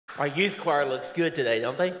Our youth choir looks good today,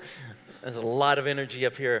 don't they? There's a lot of energy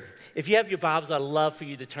up here. If you have your Bibles, I'd love for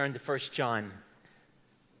you to turn to 1 John.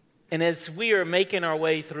 And as we are making our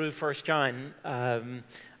way through 1 John,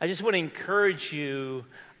 I just want to encourage you.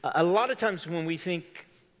 A lot of times when we think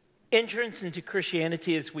entrance into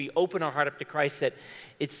Christianity, as we open our heart up to Christ, that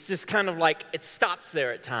it's just kind of like it stops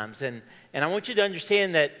there at times. And I want you to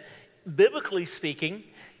understand that biblically speaking,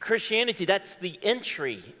 Christianity, that's the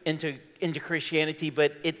entry into Christianity,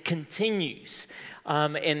 but it continues.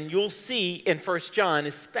 And you'll see in 1 John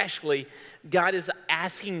especially, God is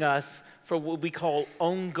asking us for what we call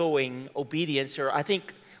ongoing obedience, or I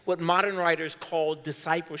think what modern writers call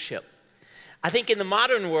discipleship. I think in the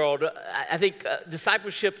modern world,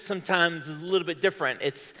 discipleship sometimes is a little bit different.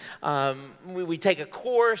 It's we take a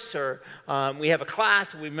course or we have a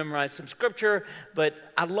class, we memorize some scripture, but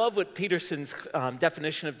I love what Peterson's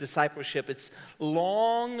definition of discipleship. It's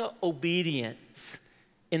long obedience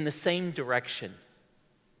in the same direction.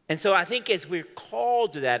 And so I think as we're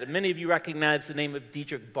called to that, and many of you recognize the name of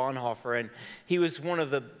Dietrich Bonhoeffer, and he was one of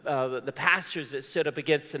the pastors that stood up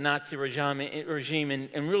against the Nazi regime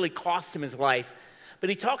and really cost him his life. But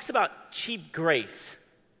he talks about cheap grace.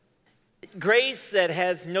 Grace that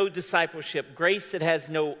has no discipleship, grace that has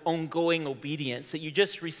no ongoing obedience, that you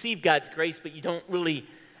just receive God's grace, but you don't really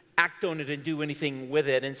act on it and do anything with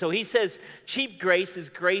it. And so he says cheap grace is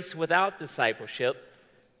grace without discipleship.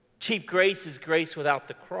 Cheap grace is grace without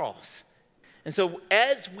the cross. And so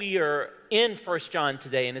as we are in 1 John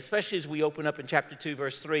today, and especially as we open up in chapter 2,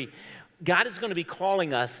 verse 3, God is going to be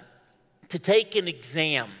calling us to take an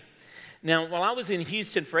exam. Now, while I was in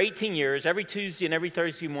Houston for 18 years, every Tuesday and every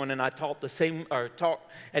Thursday morning, I taught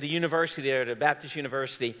at a university there, at a Baptist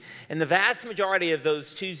university. And the vast majority of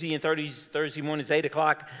those Tuesday and Thursday mornings, 8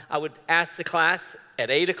 o'clock, I would ask the class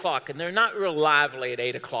at 8 o'clock. And they're not real lively at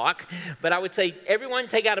 8 o'clock, but I would say, everyone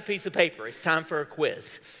take out a piece of paper. It's time for a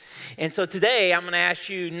quiz. And so today, I'm going to ask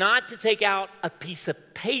you not to take out a piece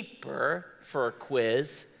of paper for a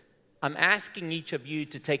quiz. I'm asking each of you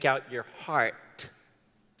to take out your heart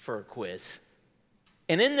for a quiz.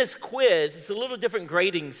 And in this quiz, it's a little different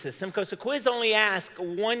grading system because the quiz only asks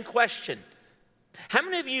one question. How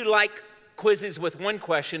many of you like quizzes with one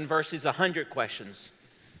question versus 100 questions?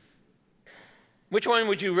 Which one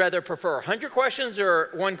would you rather prefer, 100 questions or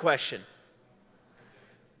one question?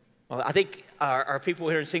 Well, I think our people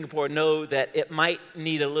here in Singapore know that it might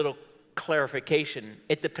need a little clarification.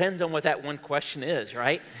 It depends on what that one question is,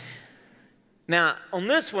 right? Now, on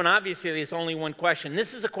this one, obviously, there's only one question.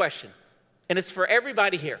 This is a question, and it's for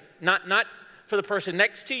everybody here, not for the person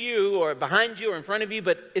next to you or behind you or in front of you,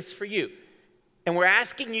 but it's for you. And we're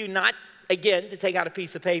asking you not, again, to take out a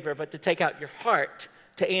piece of paper, but to take out your heart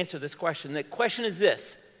to answer this question. The question is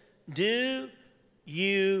this: do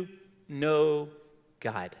you know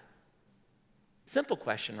God? Simple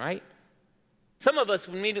question, right? Some of us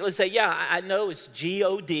would immediately say, yeah, I know it's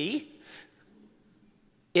G-O-D.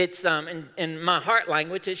 It's, in my heart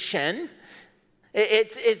language, it's Shen.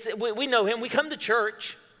 We know him. We come to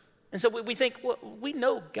church. And so we think, well, we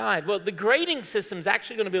know God. Well, the grading system is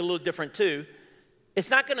actually going to be a little different too. It's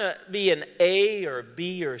not going to be an A or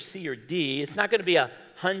B or C or D. It's not going to be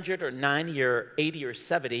 100 or 90 or 80 or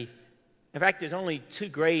 70. In fact, there's only 2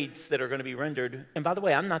 grades that are going to be rendered. And by the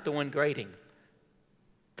way, I'm not the one grading.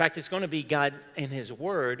 In fact, it's going to be God in his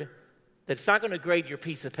word that's not going to grade your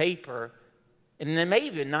piece of paper. And then maybe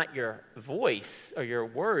even not your voice or your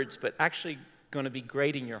words, but actually going to be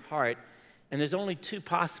grading your heart. And there's only 2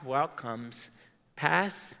 possible outcomes: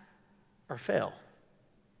 pass or fail.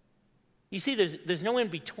 You see, there's no in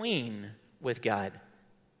between with God.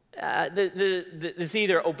 It's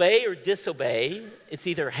either obey or disobey. It's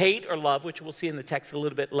either hate or love, which we'll see in the text a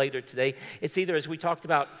little bit later today. It's either, as we talked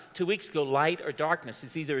about 2 weeks ago, light or darkness.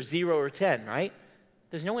 It's either 0 or 10, right?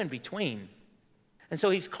 There's no in between. And so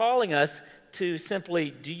he's calling us to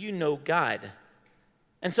simply, do you know God?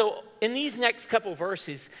 And so in these next couple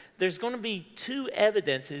verses, there's going to be 2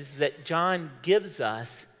 evidences that John gives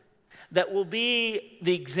us that will be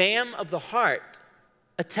the exam of the heart,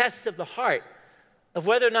 a test of the heart, of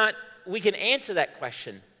whether or not we can answer that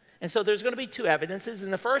question. And so there's going to be 2 evidences,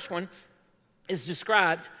 and the first one is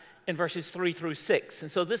described in verses 3 through 6.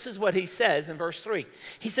 And so this is what he says in verse 3.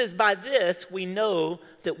 He says, by this we know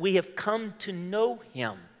that we have come to know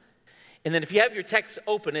him. And then if you have your text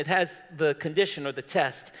open, it has the condition or the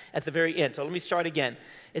test at the very end. So let me start again.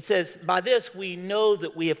 It says, by this we know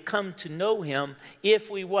that we have come to know him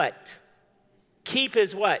if we what? Keep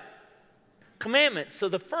his what? Commandments. So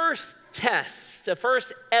the first test, the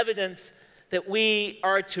first evidence that we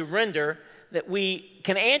are to render, that we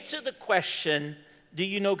can answer the question, do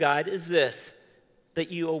you know God, is this: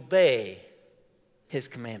 that you obey his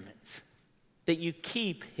commandments, that you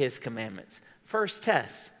keep his commandments. First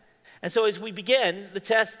test. And so as we begin, the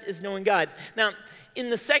test is knowing God. Now, in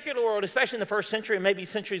the secular world, especially in the first century, and maybe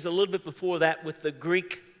centuries a little bit before that with the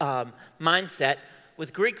Greek mindset,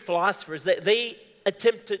 with Greek philosophers, they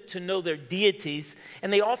attempt to know their deities,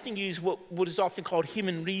 and they often use what is often called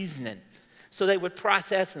human reasoning. So they would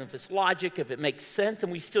process, and if it's logic, if it makes sense,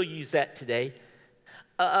 and we still use that today.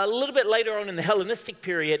 A little bit later on in the Hellenistic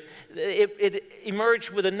period, it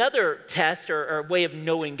emerged with another test or way of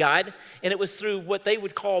knowing God, and it was through what they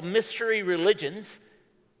would call mystery religions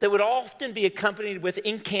that would often be accompanied with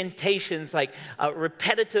incantations like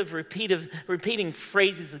repetitive, repeating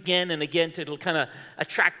phrases again and again to kind of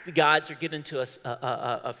attract the gods or get into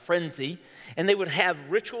a frenzy. And they would have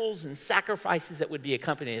rituals and sacrifices that would be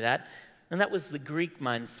accompanied with that, and that was the Greek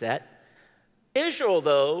mindset. Israel,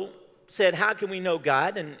 though, said, how can we know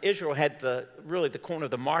God? And Israel had really the corner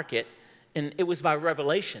of the market, and it was by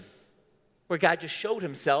revelation, where God just showed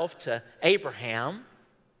himself to Abraham,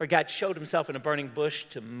 where God showed himself in a burning bush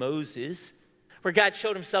to Moses, where God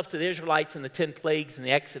showed himself to the Israelites in the 10 plagues and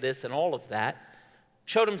the Exodus and all of that,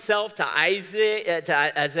 showed himself to Isaiah,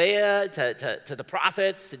 to the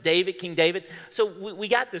prophets, to David, King David. So we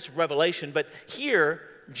got this revelation, but here,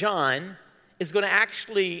 John is going to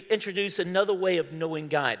actually introduce another way of knowing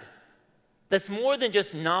God. That's more than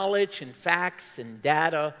just knowledge and facts and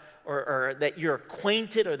data or that you're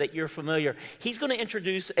acquainted or that you're familiar. He's going to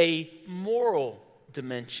introduce a moral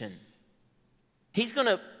dimension. He's going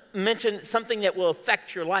to mention something that will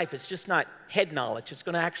affect your life. It's just not head knowledge. It's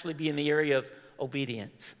going to actually be in the area of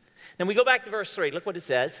obedience. Then we go back to verse 3. Look what it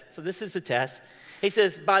says. So this is the test. He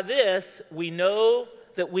says, by this we know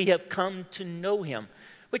that we have come to know him,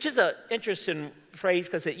 which is an interesting phrase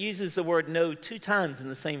because it uses the word know 2 times in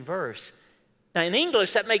the same verse. Now, in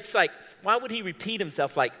English, that makes why would he repeat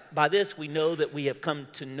himself by this we know that we have come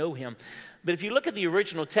to know him? But if you look at the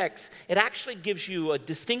original text, it actually gives you a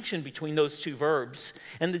distinction between those 2 verbs.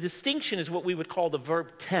 And the distinction is what we would call the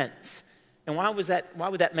verb tense. And why would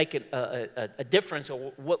that make a difference,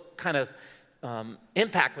 or what kind of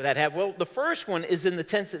impact would that have? Well, the first one is in the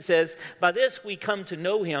tense that says, by this we come to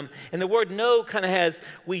know him. And the word know kind of has,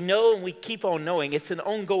 we know and we keep on knowing. It's an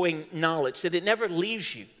ongoing knowledge that it never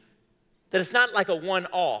leaves you. That it's not like a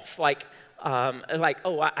one-off,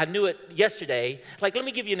 I knew it yesterday. Let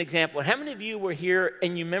me give you an example. How many of you were here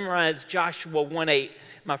and you memorized Joshua 1:8,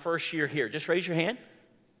 my first year here? Just raise your hand.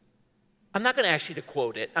 I'm not going to ask you to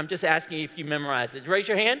quote it. I'm just asking you if you memorized it. Raise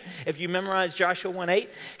your hand if you memorized Joshua 1:8.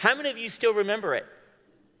 How many of you still remember it?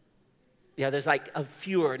 Yeah, there's a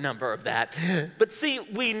fewer number of that. But see,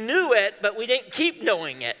 we knew it, but we didn't keep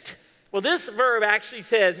knowing it. Well, this verb actually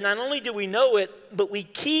says, not only do we know it, but we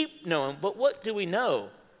keep knowing. But what do we know?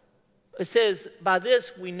 It says, by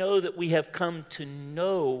this we know that we have come to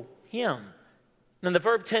know him. Now, the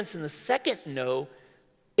verb tense in the second know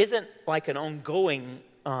isn't like an ongoing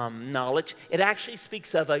knowledge. It actually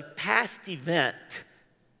speaks of a past event,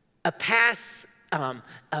 a past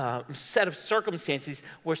set of circumstances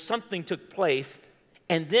where something took place,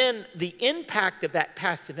 and then the impact of that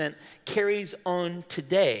past event carries on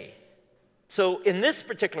today. So in this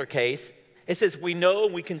particular case, it says we know,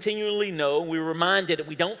 we continually know, we're reminded,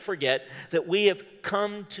 we don't forget that we have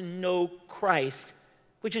come to know Christ,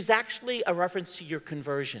 which is actually a reference to your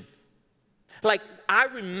conversion. I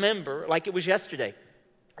remember, like it was yesterday,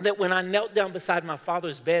 that when I knelt down beside my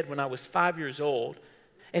father's bed when I was 5 years old,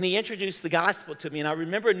 and he introduced the gospel to me, and I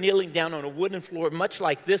remember kneeling down on a wooden floor, much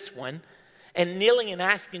like this one, and kneeling and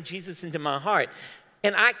asking Jesus into my heart.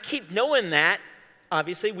 And I keep knowing that,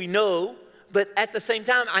 obviously, we know, but at the same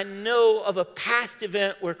time, I know of a past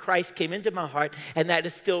event where Christ came into my heart, and that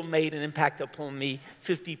has still made an impact upon me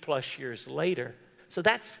 50 plus years later. So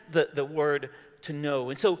that's the word to know.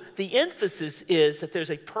 And so the emphasis is that there's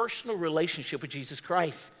a personal relationship with Jesus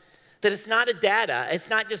Christ. That it's not a data, it's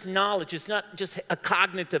not just knowledge, it's not just a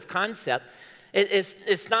cognitive concept.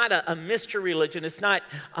 It's not a mystery religion, it's not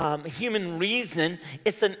human reason.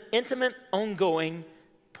 It's an intimate, ongoing,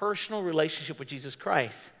 personal relationship with Jesus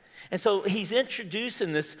Christ. And so he's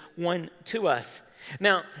introducing this one to us.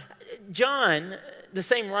 Now, John, the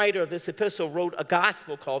same writer of this epistle, wrote a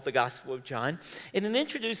gospel called the Gospel of John. And it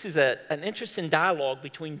introduces an interesting dialogue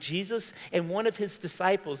between Jesus and one of his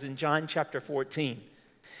disciples in John chapter 14.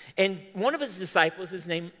 And one of his disciples, his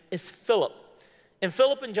name is Philip. And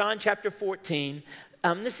Philip in John chapter 14,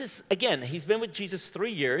 he's been with Jesus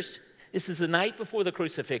 3 years. This is the night before the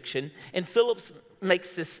crucifixion. And Philip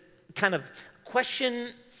makes this kind of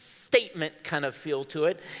question statement kind of feel to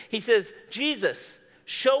it. He says, Jesus,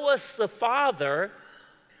 show us the Father,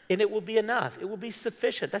 and it will be enough. It will be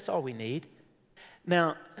sufficient. That's all we need.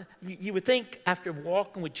 Now, you would think after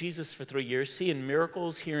walking with Jesus for 3 years, seeing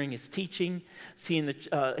miracles, hearing his teaching,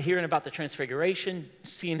 hearing about the transfiguration,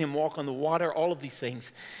 seeing him walk on the water, all of these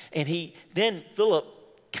things, and then Philip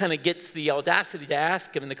kind of gets the audacity to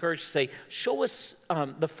ask him and the courage to say, show us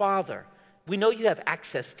the Father. We know you have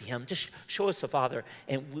access to him. Just show us the Father,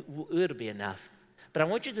 and it'll be enough. But I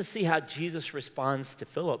want you to see how Jesus responds to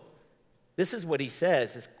Philip. This is what he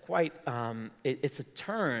says. It's quite, it's a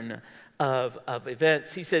turn of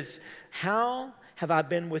events. He says, how have I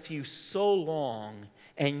been with you so long,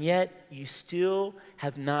 and yet you still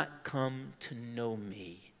have not come to know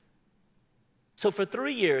me? So for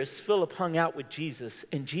 3 years, Philip hung out with Jesus,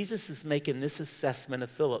 and Jesus is making this assessment of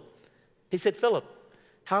Philip. He said, Philip,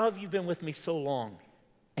 how have you been with me so long,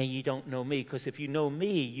 and you don't know me? Because if you know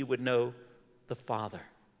me, you would know the Father.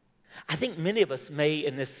 I think many of us may,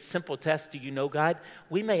 in this simple test, do you know God?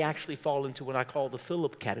 We may actually fall into what I call the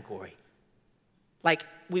Philip category. Like,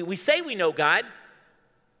 we say we know God,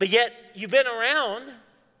 but yet you've been around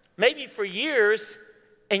maybe for years,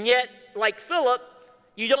 and yet, like Philip,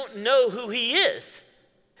 you don't know who he is.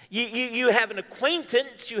 You have an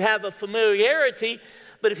acquaintance, you have a familiarity,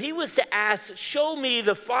 but if he was to ask, show me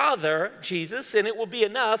the Father, Jesus, and it will be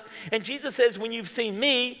enough, and Jesus says, when you've seen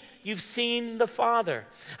me, you've seen the Father.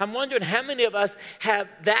 I'm wondering how many of us have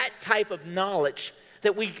that type of knowledge,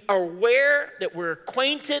 that we are aware, that we're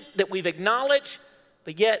acquainted, that we've acknowledged,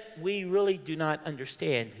 but yet we really do not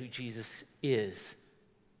understand who Jesus is.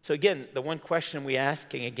 So again, the one question we're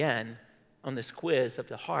asking again on this quiz of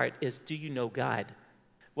the heart is, do you know God?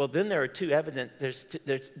 Well, then there are two evident.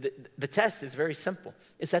 The test is very simple.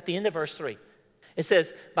 It's at the end of verse 3. It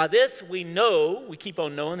says, by this we know, we keep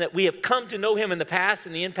on knowing, that we have come to know him in the past,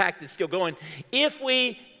 and the impact is still going, if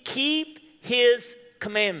we keep his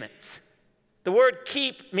commandments. The word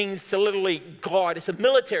keep means to literally guard. It's a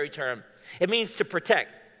military term. It means to protect.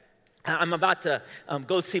 I'm about to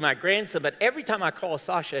go see my grandson, but every time I call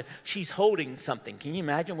Sasha, she's holding something. Can you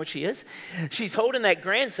imagine what she is? She's holding that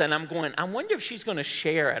grandson. I'm going, I wonder if she's going to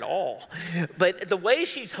share at all. But the way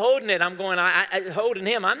she's holding it, I'm going, holding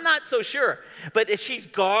him, I'm not so sure. But she's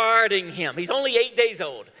guarding him. He's only 8 days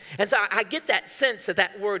old. And so I get that sense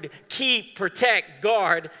that word keep, protect,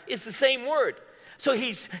 guard is the same word. So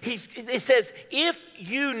it says, if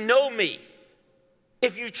you know me,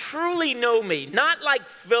 if you truly know me, not like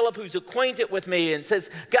Philip who's acquainted with me and says,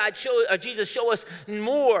 Jesus, show us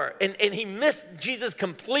more. And he missed Jesus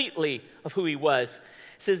completely of who he was.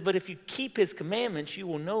 It says, but if you keep his commandments, you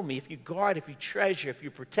will know me. If you guard, if you treasure, if you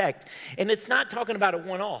protect. And it's not talking about a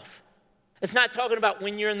one-off. It's not talking about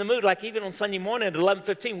when you're in the mood. Like even on Sunday morning at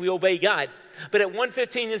 11:15, we obey God. But at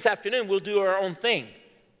 1:15 this afternoon, we'll do our own thing.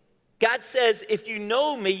 God says, if you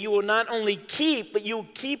know me, you will not only keep, but you'll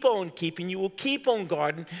keep on keeping, you will keep on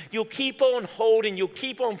guarding, you'll keep on holding, you'll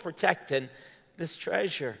keep on protecting this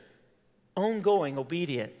treasure. Ongoing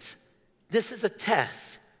obedience. This is a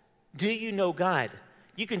test. Do you know God?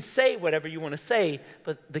 You can say whatever you want to say,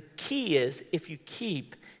 but the key is if you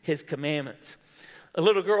keep his commandments. A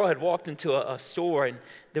little girl had walked into a store, and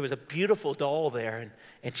there was a beautiful doll there,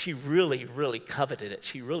 and she really, really coveted it.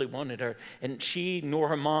 She really wanted her, and she nor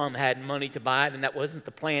her mom had money to buy it, and that wasn't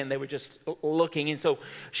the plan. They were just looking, and so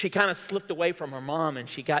she kind of slipped away from her mom, and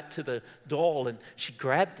she got to the doll, and she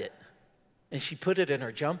grabbed it, and she put it in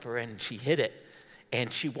her jumper, and she hid it,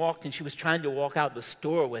 and she walked, and she was trying to walk out the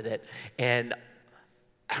store with it, and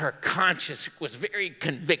her conscience was very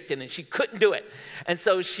convicted, and she couldn't do it. And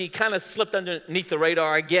so she kind of slipped underneath the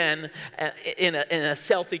radar again in a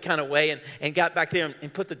selfie kind of way and got back there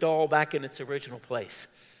and put the doll back in its original place.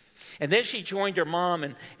 And then she joined her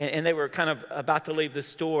mom, and they were kind of about to leave the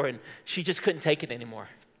store, and she just couldn't take it anymore.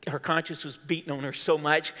 Her conscience was beating on her so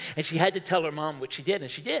much, and she had to tell her mom what she did, and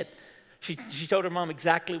she did. She told her mom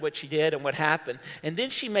exactly what she did and what happened. And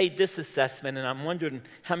then she made this assessment, and I'm wondering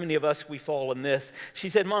how many of us we fall in this. She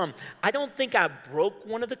said, Mom, I don't think I broke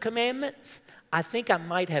one of the commandments. I think I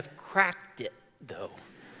might have cracked it, though.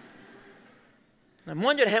 I'm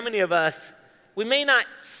wondering how many of us, we may not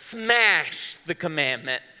smash the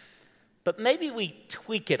commandment, but maybe we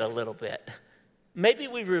tweak it a little bit. Maybe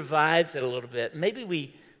we revise it a little bit. Maybe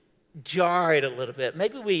we jar it a little bit.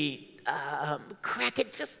 Maybe we crack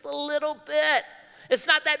it just a little bit. It's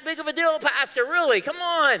not that big of a deal, Pastor, really. Come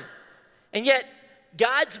on. And yet,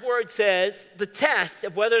 God's word says the test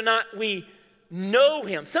of whether or not we know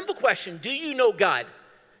him. Simple question, do you know God?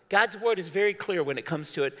 God's word is very clear when it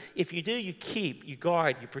comes to it. If you do, you keep, you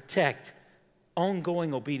guard, you protect.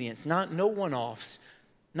 Ongoing obedience, no one-offs.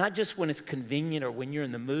 Not just when it's convenient or when you're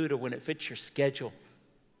in the mood or when it fits your schedule.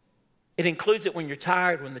 It includes it when you're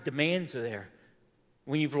tired, when the demands are there,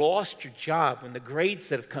 when you've lost your job, when the grades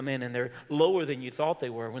that have come in and they're lower than you thought they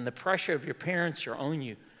were, when the pressure of your parents are on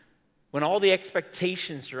you, when all the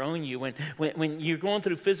expectations are on you, when you're going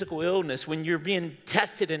through physical illness, when you're being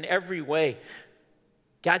tested in every way.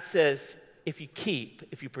 God says, if you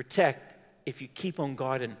protect, if you keep on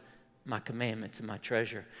guarding my commandments and my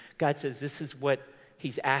treasure. God says this is what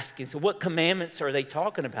he's asking. So what commandments are they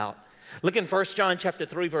talking about? Look in 1 John chapter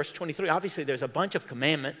 3, verse 23. Obviously, there's a bunch of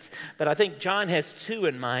commandments, but I think John has two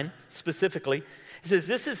in mind specifically. He says,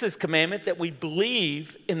 this is his commandment, that we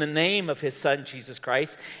believe in the name of his son, Jesus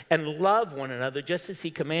Christ, and love one another just as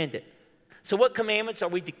he commanded. So what commandments are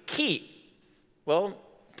we to keep? Well,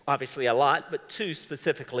 obviously a lot, but two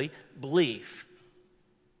specifically. Believe.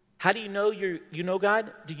 How do you know you know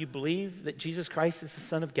God? Do you believe that Jesus Christ is the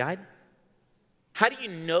Son of God? How do you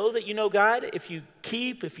know that you know God? If you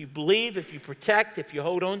keep, if you believe, if you protect, if you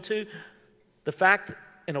hold on to the fact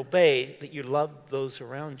and obey that you love those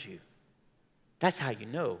around you. That's how you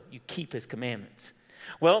know you keep his commandments.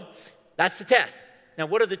 Well, that's the test. Now,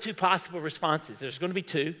 what are the two possible responses? There's going to be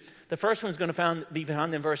two. The first one's going to be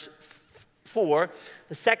found in verse 4.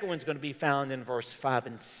 The second one's going to be found in verse 5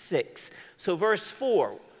 and 6. So verse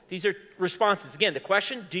 4, these are responses. Again, the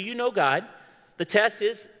question, do you know God? The test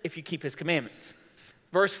is if you keep his commandments.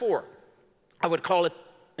 Verse 4, I would call it,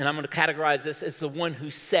 and I'm going to categorize this as the one who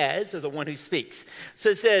says or the one who speaks. So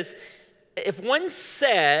it says, if one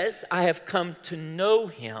says, I have come to know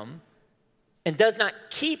him, and does not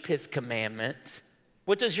keep his commandments,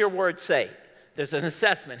 what does your word say? There's an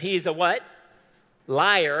assessment. He is a what?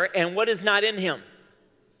 Liar. And what is not in him?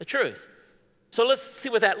 The truth. So let's see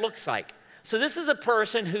what that looks like. So this is a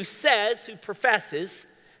person who says, who professes.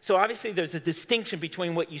 So obviously there's a distinction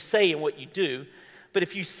between what you say and what you do. But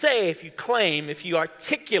if you say, if you claim, if you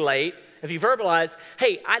articulate, if you verbalize,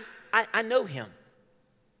 hey, I know him.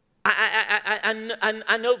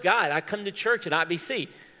 I know God. I come to church at IBC.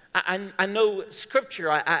 I know Scripture.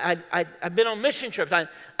 I've been on mission trips.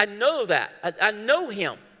 I know that. I know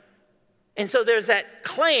him. And so there's that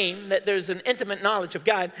claim that there's an intimate knowledge of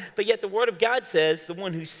God, but yet the Word of God says, the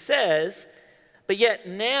one who says, but yet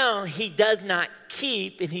now he does not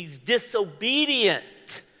keep, and he's disobedient.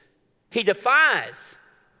 He defies.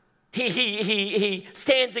 He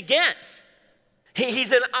stands against.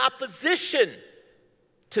 He's in opposition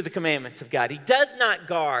to the commandments of God. He does not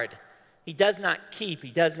guard. He does not keep.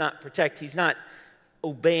 He does not protect. He's not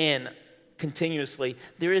obeying continuously.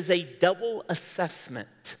 There is a double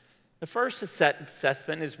assessment. The first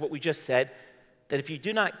assessment is what we just said, that if you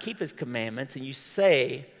do not keep his commandments and you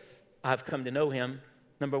say, I've come to know him,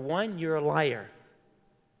 number one, you're a liar.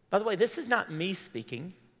 By the way, this is not me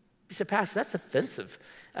speaking. You said, Pastor, that's offensive.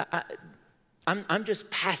 I'm just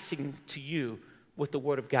passing to you what the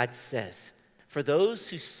Word of God says. For those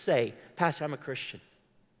who say, Pastor, I'm a Christian.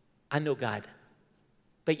 I know God.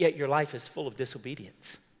 But yet your life is full of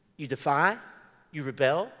disobedience. You defy, you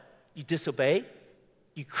rebel, you disobey,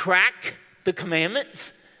 you crack the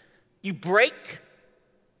commandments, you break,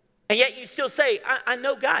 and yet you still say, I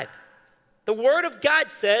know God. The Word of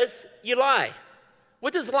God says you lie.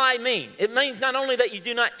 What does lie mean? It means not only that you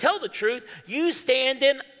do not tell the truth, you stand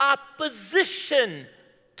in opposition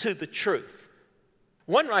to the truth.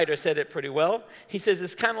 One writer said it pretty well. He says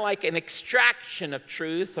it's kind of like an extraction of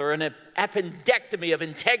truth or an appendectomy of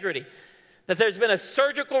integrity, that there's been a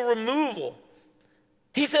surgical removal.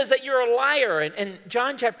 He says that you're a liar, and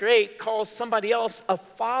John chapter 8 calls somebody else a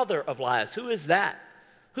father of lies. Who is that?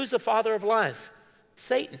 Who's the father of lies?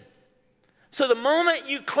 Satan. So the moment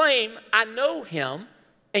you claim, I know him,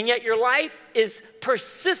 and yet your life is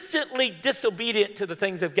persistently disobedient to the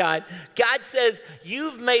things of God, God says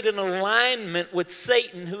you've made an alignment with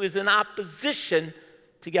Satan, who is in opposition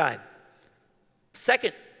to God.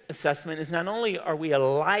 Second assessment is not only are we a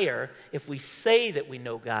liar if we say that we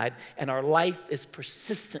know God and our life is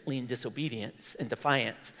persistently in disobedience and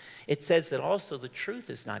defiance, it says that also the truth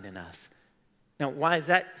is not in us. Now, why is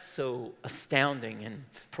that so astounding and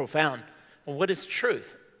profound? Well, what is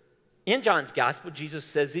truth? In John's gospel, Jesus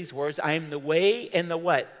says these words, I am the way and the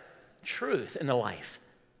what? Truth and the life.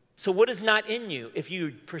 So what is not in you if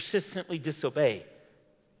you persistently disobey?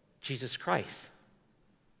 Jesus Christ.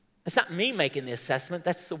 That's not me making the assessment.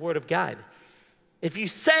 That's the Word of God. If you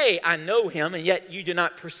say, I know him, and yet you do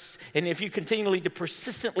not, and if you continually to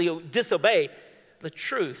persistently disobey the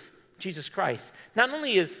truth, Jesus Christ, not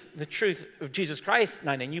only is the truth of Jesus Christ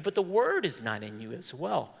not in you, but the Word is not in you as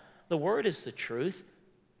well. The Word is the truth.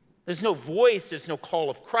 There's no voice, there's no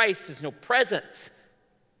call of Christ, there's no presence.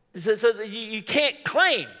 So you can't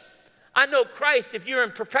claim, I know Christ, if you're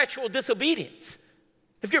in perpetual disobedience.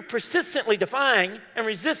 If you're persistently defying and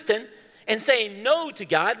resistant and saying no to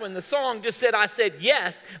God when the song just said, I said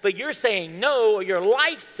yes, but you're saying no, or your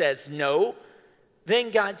life says no,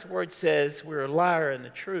 then God's word says we're a liar and the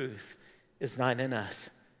truth is not in us.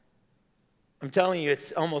 I'm telling you,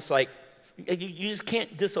 it's almost like you just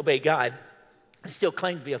can't disobey God and still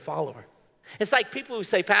claim to be a follower. It's like people who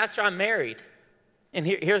say, Pastor, I'm married. And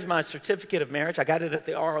here's my certificate of marriage. I got it at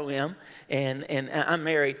the ROM, and I'm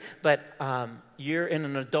married, but you're in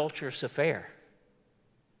an adulterous affair.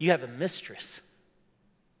 You have a mistress.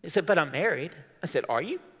 He said, but I'm married. I said, are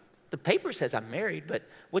you? The paper says I'm married, but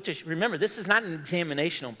remember, this is not an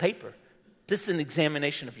examination on paper. This is an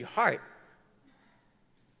examination of your heart.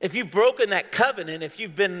 If you've broken that covenant, if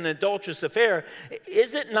you've been in an adulterous affair,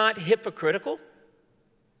 is it not hypocritical?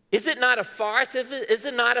 Is it not a farce? Is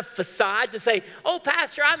it not a facade to say, oh,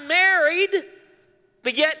 Pastor, I'm married,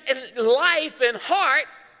 but yet in life and heart,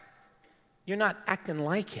 you're not acting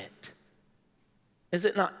like it? Is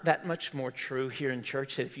it not that much more true here in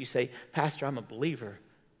church that if you say, Pastor, I'm a believer,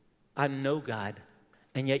 I know God,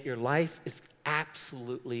 and yet your life is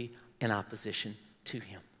absolutely in opposition to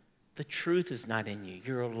him? The truth is not in you.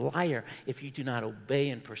 You're a liar if you do not obey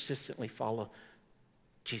and persistently follow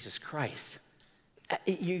Jesus Christ.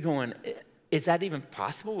 You're going, is that even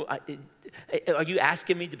possible? Are you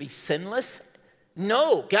asking me to be sinless?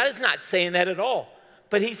 No, God is not saying that at all.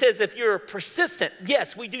 But he says if you're persistent,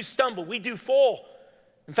 yes, we do stumble, we do fall.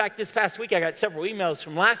 In fact, this past week, I got several emails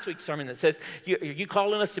from last week's sermon that says, are you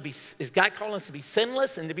calling us to be, is God calling us to be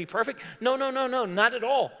sinless and to be perfect? No, not at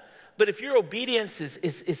all. But if your obedience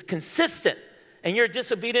is consistent, and your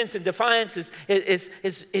disobedience and defiance is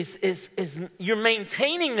you're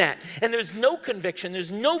maintaining that, and there's no conviction,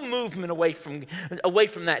 there's no movement away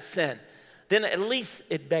from that sin, then at least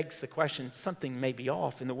it begs the question, something may be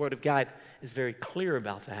off, and the Word of God is very clear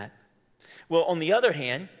about that. Well, on the other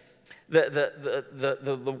hand,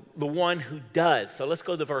 the one who does, so let's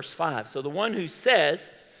go to verse 5. So the one who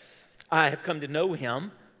says, I have come to know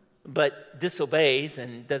him, but disobeys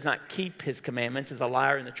and does not keep his commandments is a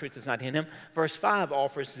liar and the truth is not in him. Verse 5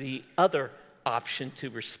 offers the other option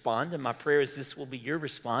to respond, and my prayer is this will be your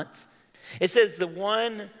response. It says the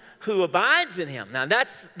one who abides in him. Now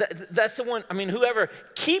that's the one, whoever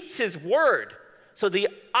keeps his word. So the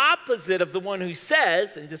opposite of the one who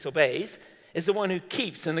says and disobeys is the one who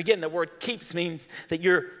keeps. And again, the word keeps means that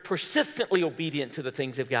you're persistently obedient to the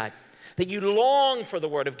things of God. That you long for the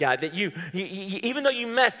word of God, that you even though you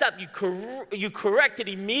mess up, you correct it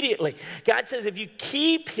immediately. God says if you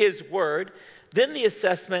keep his word, then the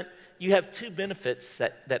assessment, you have two benefits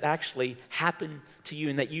that actually happen to you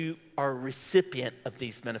and that you are a recipient of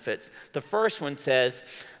these benefits. The first one says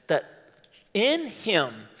that in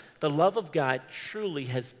him, the love of God truly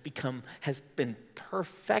has been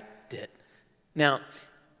perfected. Now,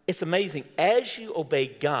 it's amazing. As you obey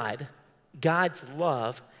God, God's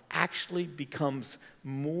love actually becomes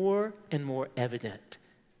more and more evident,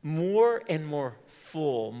 more and more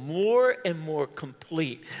full, more and more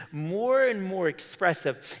complete, more and more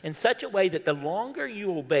expressive, in such a way that the longer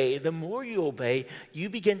you obey, the more you obey, you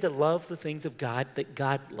begin to love the things of God that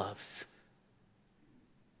God loves.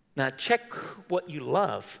 Now check what you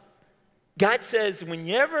love. God says,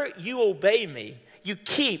 whenever you obey me, you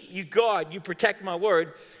keep, you guard, you protect my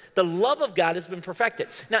word, the love of God has been perfected.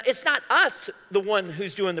 Now, it's not us, the one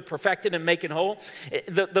who's doing the perfecting and making whole.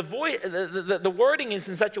 The wording is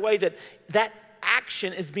in such a way that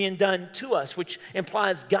action is being done to us, which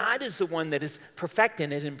implies God is the one that is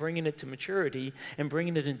perfecting it and bringing it to maturity and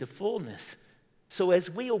bringing it into fullness. So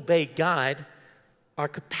as we obey God, our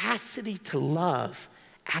capacity to love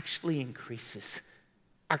actually increases.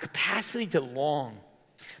 Our capacity to long.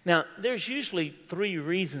 Now, there's usually three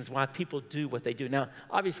reasons why people do what they do. Now,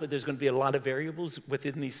 obviously, there's going to be a lot of variables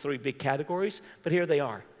within these three big categories, but here they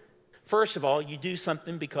are. First of all, you do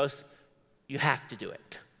something because you have to do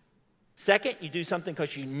it. Second, you do something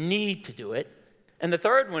because you need to do it. And the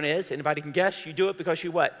third one is, anybody can guess, you do it because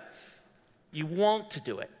you what? You want to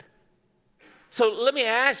do it. So let me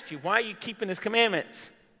ask you, why are you keeping his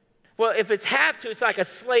commandments? Well, if it's have to, it's like a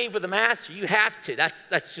slave with a master. You have to.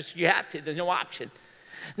 That's just, you have to. There's no option.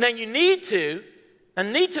 Now you need to,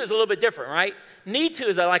 and need to is a little bit different, right? Need to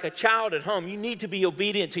is like a child at home. You need to be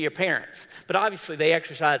obedient to your parents. But obviously they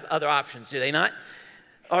exercise other options, do they not?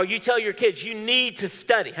 Or you tell your kids, you need to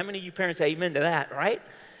study. How many of you parents say amen to that, right?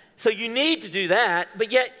 So you need to do that,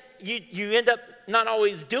 but yet you end up not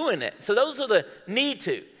always doing it. So those are the need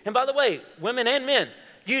to. And by the way, women and men,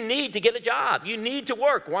 you need to get a job. You need to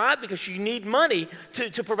work. Why? Because you need money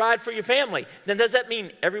to provide for your family. Then does that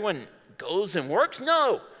mean everyone goes and works?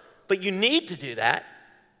 No, but you need to do that.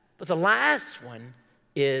 But the last one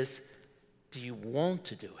is, do you want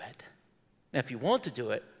to do it? Now, if you want to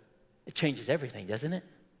do it, it changes everything, doesn't it?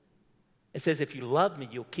 It says, if you love me,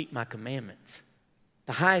 you'll keep my commandments.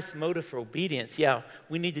 The highest motive for obedience, yeah,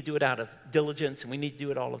 we need to do it out of diligence and we need to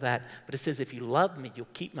do it all of that. But it says, if you love me, you'll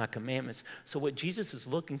keep my commandments. So what Jesus is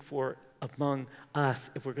looking for among us,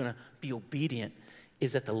 if we're going to be obedient,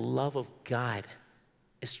 is that the love of God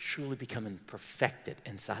is truly becoming perfected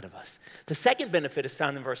inside of us. The second benefit is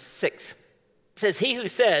found in verse 6. It says, he who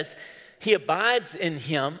says he abides in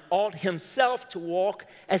him ought himself to walk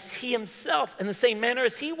as he himself in the same manner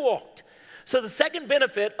as he walked. So the second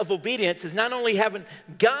benefit of obedience is not only having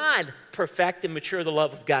God perfect and mature the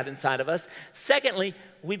love of God inside of us, secondly,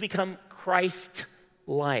 we become Christ-like.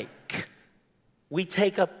 We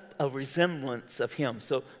take up a resemblance of him.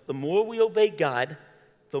 So the more we obey God,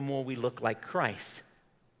 the more we look like Christ.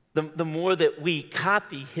 The more that we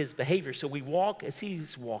copy his behavior. So we walk as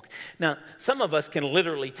he's walked. Now, some of us can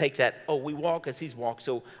literally take that, oh, we walk as he's walked.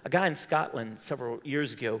 So a guy in Scotland several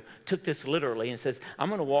years ago took this literally and says, I'm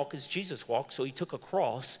going to walk as Jesus walked. So he took a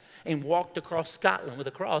cross and walked across Scotland with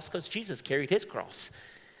a cross because Jesus carried his cross.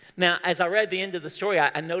 Now, as I read the end of the story,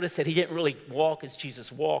 I noticed that he didn't really walk as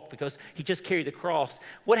Jesus walked because he just carried the cross.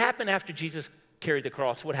 What happened after Jesus carried the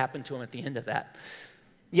cross? What happened to him at the end of that?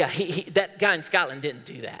 Yeah, that guy in Scotland didn't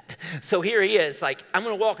do that. So here he is, like, I'm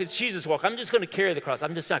going to walk as Jesus walked. I'm just going to carry the cross.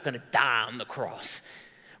 I'm just not going to die on the cross.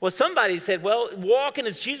 Well, somebody said, well, walking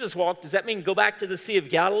as Jesus walked, does that mean go back to the Sea of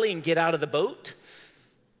Galilee and get out of the boat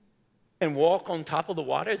and walk on top of the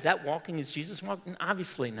water? Is that walking as Jesus walked?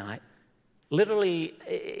 Obviously not. Literally,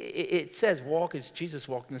 it says walk as Jesus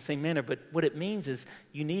walked in the same manner, but what it means is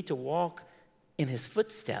you need to walk in his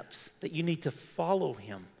footsteps, that you need to follow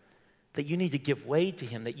him, that you need to give way to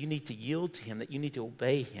him, that you need to yield to him, that you need to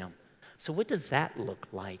obey him. So what does that look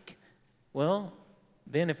like? Well,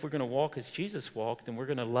 then if we're going to walk as Jesus walked, then we're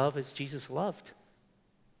going to love as Jesus loved.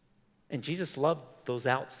 And Jesus loved those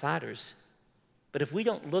outsiders. But if we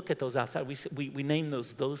don't look at those outsiders, we name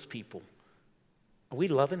those people. Are we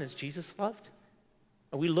loving as Jesus loved?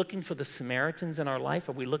 Are we looking for the Samaritans in our life?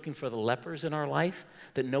 Are we looking for the lepers in our life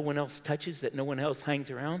that no one else touches, that no one else hangs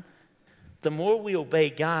around? The more we obey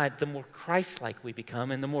God, the more Christ-like we become.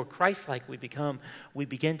 And the more Christ-like we become, we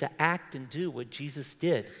begin to act and do what Jesus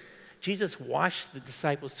did. Jesus washed the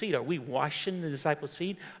disciples' feet. Are we washing the disciples'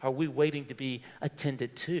 feet? Are we waiting to be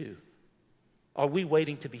attended to? Are we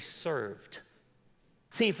waiting to be served?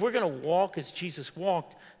 See, if we're going to walk as Jesus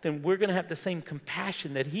walked, then we're going to have the same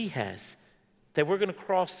compassion that he has. That we're going to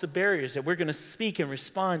cross the barriers, that we're going to speak and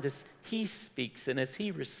respond as he speaks and as he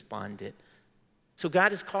responded. So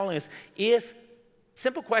God is calling us,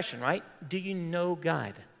 simple question, right? Do you know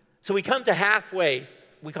God? So we come to halfway,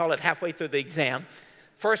 we call it halfway through the exam.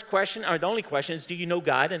 First question, or the only question is, do you know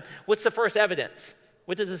God? And what's the first evidence?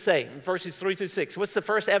 What does it say in verses 3 through 6? What's the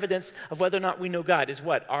first evidence of whether or not we know God is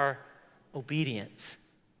what? Our obedience.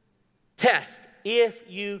 Test if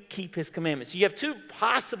you keep his commandments. So you have two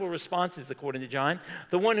possible responses according to John.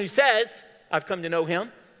 The one who says, I've come to know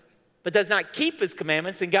him, but does not keep his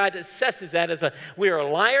commandments, and God assesses that as we are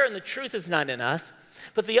a liar and the truth is not in us.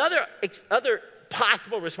 But the other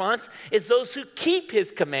possible response is those who keep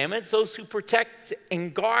his commandments, those who protect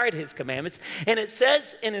and guard his commandments. And it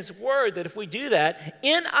says in his word that if we do that,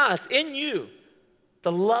 in us, in you,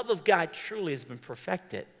 the love of God truly has been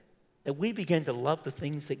perfected, that we begin to love the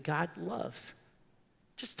things that God loves.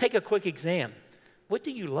 Just take a quick exam. What do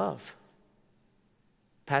you love?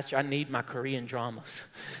 Pastor, I need my Korean dramas.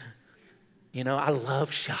 You know, I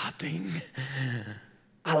love shopping.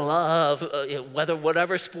 I love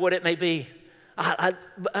whatever sport it may be.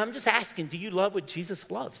 I'm just asking, do you love what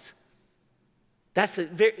Jesus loves? That's a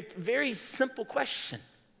very, very simple question.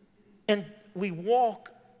 And we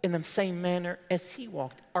walk in the same manner as he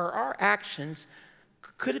walked. Are our actions,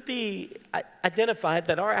 could it be identified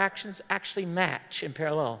that our actions actually match and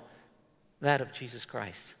parallel that of Jesus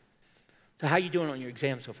Christ? So how are you doing on your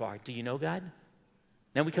exam so far? Do you know God?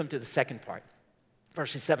 Now we come to the second part,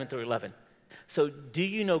 verses 7 through 11. So do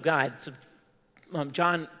you know God? So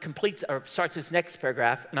John starts his next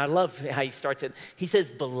paragraph, and I love how he starts it. He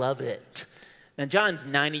says, beloved. Now John's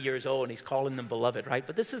 90 years old, and he's calling them beloved, right?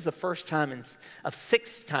 But this is the first time of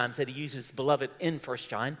 6 times that he uses beloved in 1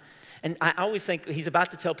 John. And I always think he's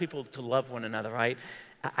about to tell people to love one another, right?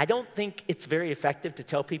 I don't think it's very effective to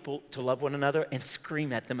tell people to love one another and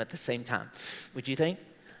scream at them at the same time. Would you think?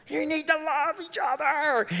 You need to love each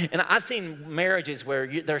other. And I've seen marriages where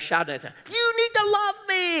they're shouting at them, you need to love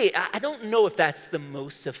me. I don't know if that's the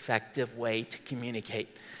most effective way to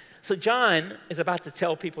communicate. So John is about to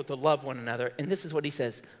tell people to love one another. And this is what he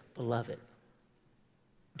says, beloved.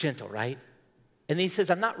 Gentle, right? And he says,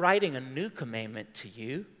 I'm not writing a new commandment to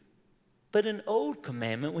you, but an old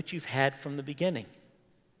commandment which you've had from the beginning.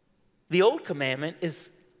 The old commandment is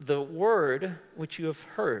the word which you have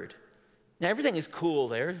heard. Now, everything is cool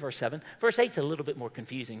there, verse 7. Verse 8 is a little bit more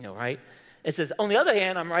confusing, though, right? It says, on the other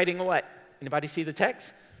hand, I'm writing a what? Anybody see the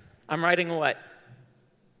text? I'm writing a what?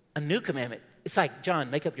 A new commandment. It's like,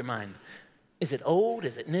 John, make up your mind. Is it old?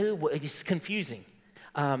 Is it new? Well, it's confusing.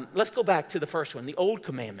 Let's go back to the first one, the old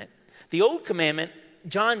commandment. The old commandment,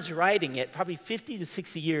 John's writing it probably 50 to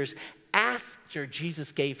 60 years after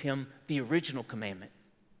Jesus gave him the original commandment.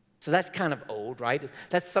 So that's kind of old, right?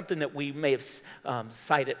 That's something that we may have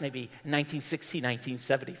cited maybe 1960,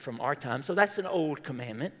 1970 from our time. So that's an old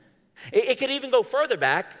commandment. It could even go further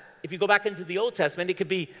back. If you go back into the Old Testament, it could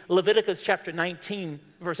be Leviticus chapter 19,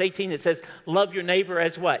 verse 18. It says, love your neighbor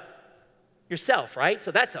as what? Yourself, right?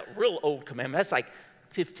 So that's a real old commandment. That's like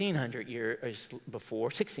 1,500 years before,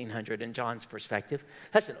 1,600 in John's perspective.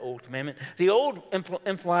 That's an old commandment. The old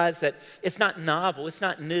implies that it's not novel, it's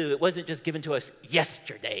not new. It wasn't just given to us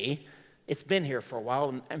yesterday. It's been here for a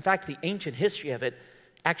while. In fact, the ancient history of it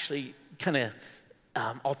actually kind of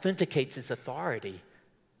authenticates its authority.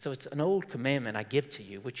 So it's an old commandment I give to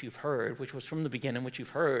you, which you've heard, which was from the beginning, which you've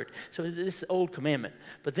heard. So this is old commandment.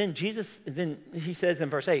 But then he says in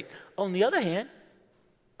verse 8, on the other hand,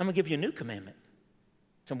 I'm going to give you a new commandment.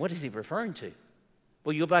 So what is he referring to?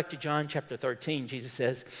 Well, you go back to John chapter 13. Jesus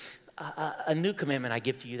says, a new commandment I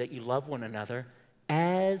give to you, that you love one another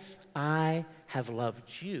as I have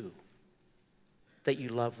loved you, that you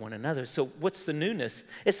love one another. So what's the newness?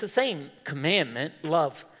 It's the same commandment,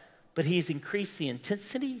 love, but he's increased the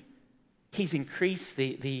intensity. He's increased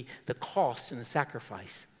the cost and the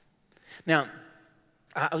sacrifice. Now,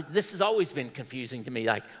 this has always been confusing to me,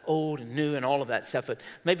 like old and new and all of that stuff, but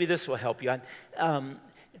maybe this will help you. I'm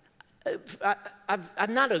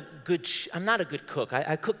not a good cook.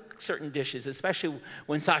 I cook certain dishes, especially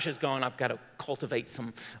when Sasha's gone. I've got to cultivate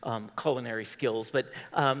some culinary skills. But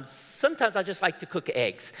sometimes I just like to cook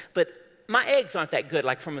eggs. But my eggs aren't that good.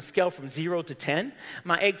 Like from a scale from 0 to 10,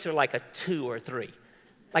 my eggs are like a 2 or 3.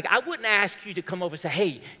 Like I wouldn't ask you to come over and say,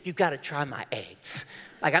 "Hey, you've got to try my eggs."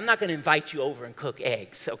 Like I'm not going to invite you over and cook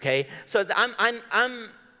eggs. Okay? So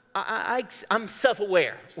I'm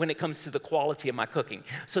self-aware when it comes to the quality of my cooking.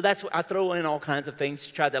 So that's what I throw in all kinds of things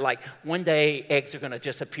to try to, like, one day eggs are going to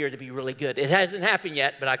just appear to be really good. It hasn't happened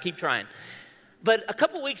yet, but I keep trying. But a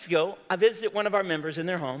couple weeks ago, I visited one of our members in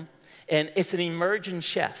their home, and it's an emerging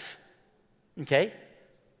chef, okay?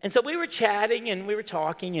 And so we were chatting and we were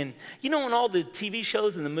talking, and you know, in all the TV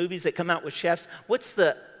shows and the movies that come out with chefs, what's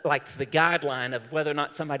the guideline of whether or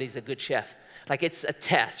not somebody's a good chef? Like it's a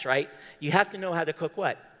test, right? You have to know how to cook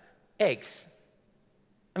what? Eggs.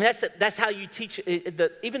 I mean, that's how you teach,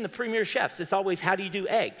 even the premier chefs. It's always, how do you do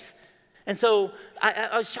eggs? And so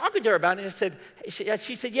I was talking to her about it, and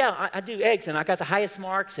she said, yeah, I do eggs, and I got the highest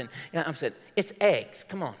marks. And I said, it's eggs.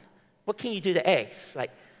 Come on. What can you do to eggs?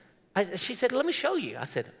 She said, let me show you. I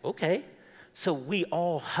said, okay. So we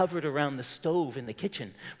all hovered around the stove in the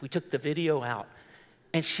kitchen. We took the video out,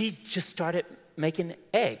 and she just started making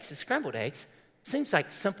eggs, scrambled eggs. Seems like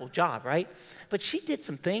a simple job, right? But she did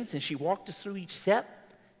some things, and she walked us through each step.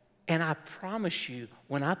 And I promise you,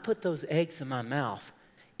 when I put those eggs in my mouth,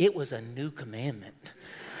 it was a new commandment.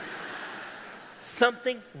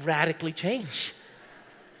 Something radically changed.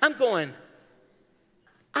 I'm going,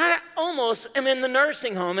 I almost am in the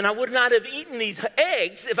nursing home, and I would not have eaten these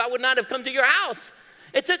eggs if I would not have come to your house.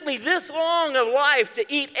 It took me this long of life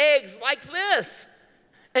to eat eggs like this.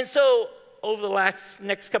 And so over the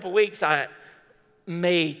next couple of weeks, I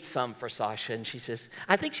made some for Sasha, and she says,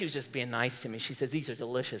 I think she was just being nice to me. She says, these are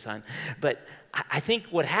delicious, hon. But I think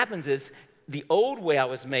what happens is the old way I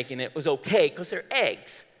was making it was okay because they're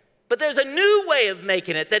eggs. But there's a new way of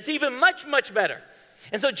making it that's even much, much better.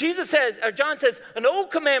 And so John says, an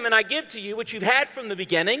old commandment I give to you, which you've had from the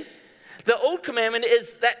beginning. The old commandment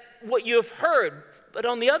is that what you have heard, but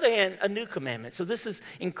on the other hand, a new commandment. So this is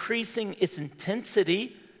increasing its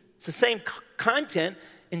intensity. It's the same content,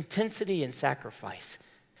 intensity and sacrifice.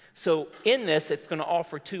 So in this, it's going to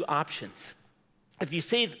offer two options. If you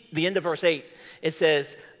see the end of verse 8, it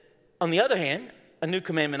says, on the other hand, a new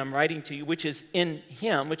commandment I'm writing to you, which is in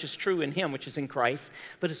him, which is true in him, which is in Christ,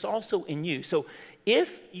 but it's also in you. So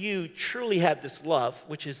if you truly have this love,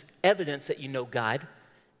 which is evidence that you know God,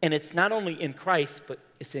 and it's not only in Christ, but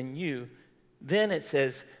it's in you, then it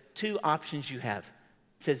says two options you have.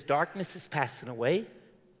 It says darkness is passing away,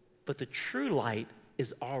 but the true light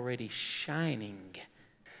is already shining.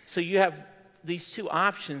 So you have these two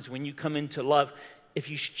options when you come into love. If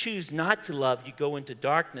you choose not to love, you go into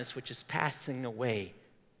darkness, which is passing away.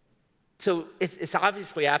 So it's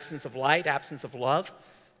obviously absence of light, absence of love,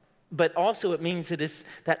 but also it means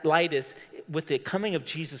that light is, with the coming of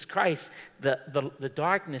Jesus Christ, the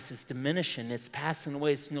darkness is diminishing, it's passing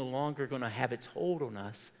away, it's no longer going to have its hold on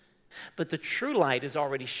us. But the true light is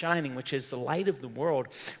already shining, which is the light of the world,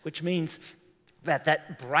 which means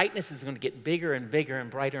that brightness is going to get bigger and bigger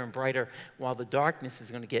and brighter, while the darkness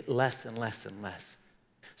is going to get less and less and less.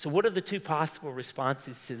 So what are the two possible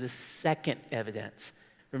responses to this second evidence?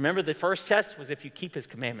 Remember, the first test was if you keep his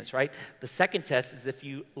commandments, right? The second test is if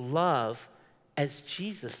you love as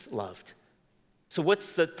Jesus loved. So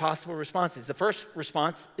what's the possible responses? The first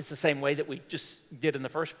response is the same way that we just did in the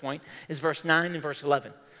first point, is verse 9 and verse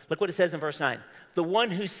 11. Look what it says in verse 9. The one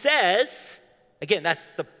who says, again, that's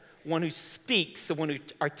the one who speaks, the one who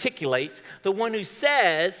articulates, the one who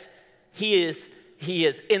says he is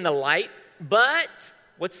in the light, but,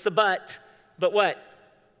 what's the but? But what?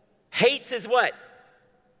 Hates his what?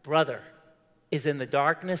 Brother is in the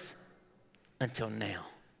darkness until now.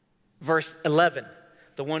 Verse 11,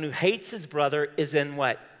 the one who hates his brother is in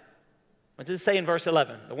what? What does it say in verse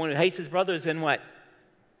 11? The one who hates his brother is in what?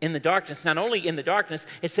 In the darkness. Not only in the darkness,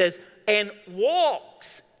 it says, and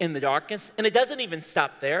walks in the darkness, and it doesn't even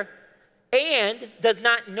stop there, and does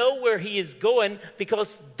not know where he is going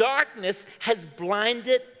because darkness has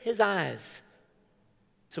blinded his eyes.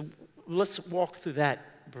 So let's walk through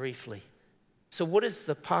that briefly. So what is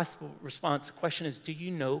the possible response? The question is, do you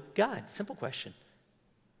know God? Simple question.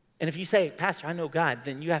 And if you say, Pastor, I know God,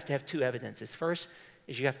 then you have to have two evidences. First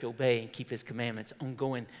is you have to obey and keep his commandments,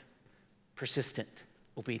 ongoing, persistent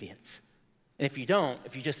obedience. And if you don't,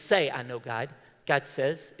 if you just say, I know God, God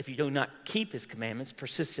says, if you do not keep his commandments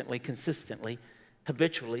persistently, consistently,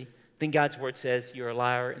 habitually, then God's word says you're a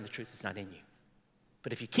liar and the truth is not in you.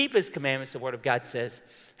 But if you keep his commandments, the word of God says,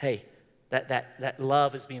 hey, that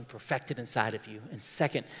love is being perfected inside of you. And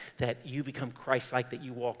second, that you become Christ-like, that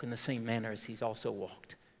you walk in the same manner as he's also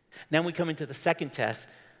walked. Now we come into the second test.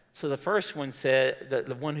 So the first one said,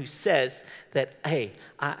 the one who says that, hey,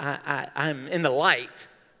 I'm in the light,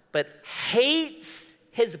 but hates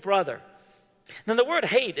his brother. Now the word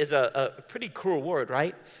hate is a pretty cruel word,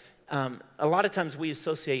 right? A lot of times we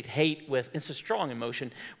associate hate with, it's a strong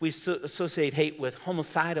emotion, we associate hate with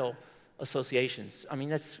homicidal associations. I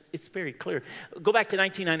mean, it's very clear. Go back to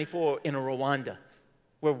 1994 in Rwanda,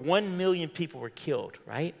 where 1 million people were killed,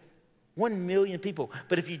 right? 1 million people.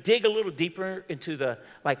 But if you dig a little deeper into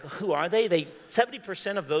who are they?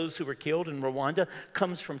 70% of those who were killed in Rwanda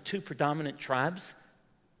comes from two predominant tribes.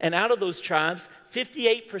 And out of those tribes,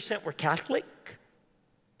 58% were Catholic,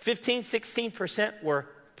 16% were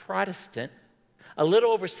Protestant, a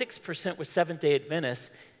little over 6% were Seventh-day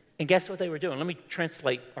Adventists. And guess what they were doing? Let me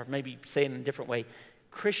translate, or maybe say it in a different way.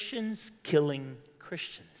 Christians killing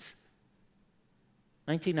Christians.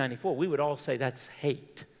 1994, we would all say that's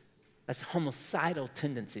hate. That's homicidal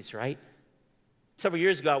tendencies, right? Several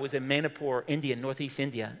years ago, I was in Manipur, India, northeast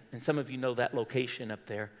India, and some of you know that location up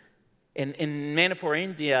there. In Manipur,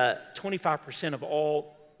 India, 25% of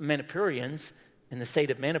all Manipurians in the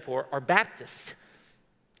state of Manipur are Baptists.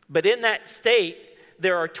 But in that state,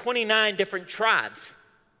 there are 29 different tribes.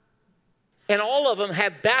 And all of them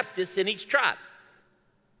have Baptists in each tribe.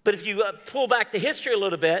 But if you pull back the history a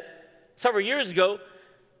little bit, several years ago,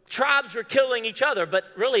 tribes were killing each other. But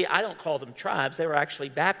really, I don't call them tribes. They were actually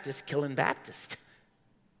Baptists killing Baptists.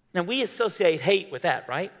 Now, we associate hate with that,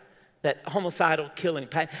 right? That homicidal killing.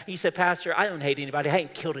 You said, Pastor, I don't hate anybody. I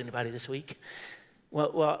ain't killed anybody this week.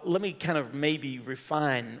 Well, let me kind of maybe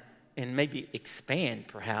refine and maybe expand,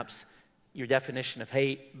 perhaps, your definition of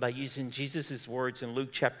hate by using Jesus' words in Luke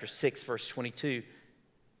chapter 6, verse 22.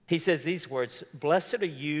 He says these words, blessed are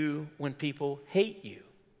you when people hate you.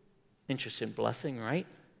 Interesting blessing, right?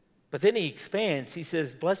 But then he expands. He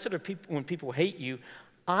says, blessed are people when people hate you,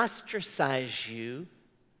 ostracize you,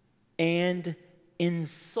 and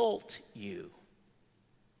insult you.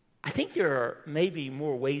 I think there are maybe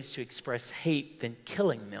more ways to express hate than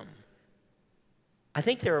killing them. I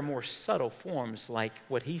think there are more subtle forms like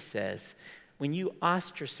what he says. When you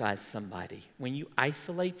ostracize somebody, when you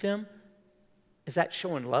isolate them, is that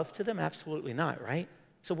showing love to them? Absolutely not, right?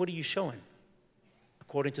 So what are you showing?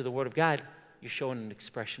 According to the word of God, you're showing an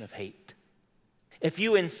expression of hate. If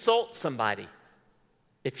you insult somebody,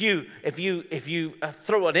 if you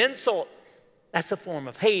throw an insult, that's a form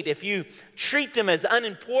of hate. If you treat them as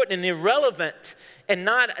unimportant and irrelevant and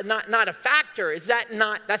not a factor,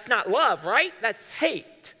 that's not love, right? That's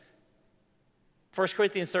hate. 1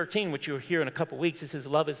 Corinthians 13, which you'll hear in a couple weeks, it says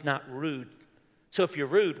love is not rude. So if you're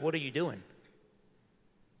rude, what are you doing?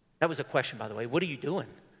 That was a question, by the way. What are you doing?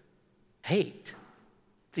 Hate.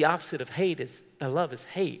 The opposite of hate is love is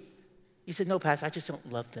hate. You said, no, Pastor, I just don't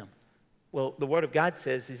love them. Well, the Word of God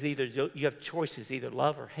says is either you have choices, either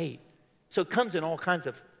love or hate. So it comes in all kinds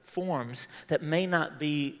of forms that may not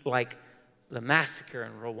be like the massacre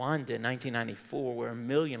in Rwanda in 1994 where 1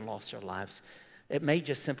 million lost their lives. It may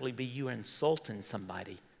just simply be you insulting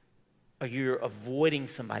somebody or you're avoiding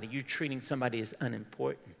somebody. You're treating somebody as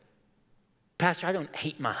unimportant. Pastor, I don't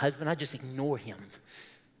hate my husband. I just ignore him.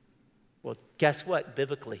 Well, guess what?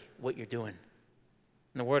 Biblically, what you're doing.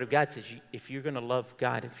 And the Word of God says if you're going to love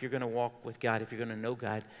God, if you're going to walk with God, if you're going to know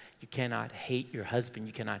God, you cannot hate your husband.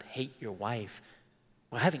 You cannot hate your wife.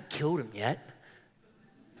 Well, I haven't killed him yet.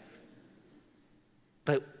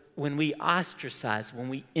 But when we ostracize, when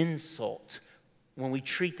we insult, when we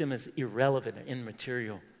treat them as irrelevant or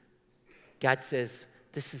immaterial, God says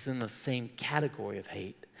this is in the same category of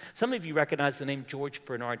hate. Some of you recognize the name George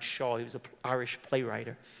Bernard Shaw. He was an Irish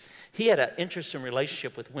playwright. He had an interesting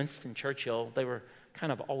relationship with Winston Churchill. They were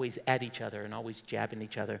kind of always at each other and always jabbing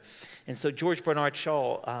each other. And so George Bernard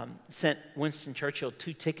Shaw sent Winston Churchill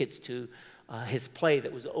 2 tickets to his play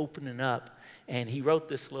that was opening up. And he wrote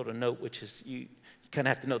this little note, which is, you kind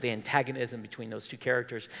of have to know the antagonism between those 2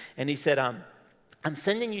 characters. And he said, I'm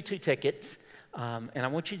sending you 2 tickets, and I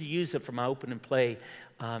want you to use them for my opening play.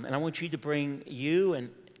 And I want you to bring you,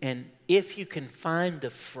 and if you can find a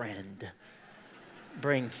friend,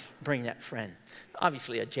 bring that friend.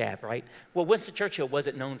 Obviously a jab, right? Well, Winston Churchill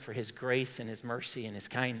wasn't known for his grace and his mercy and his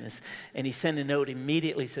kindness. And he sent a note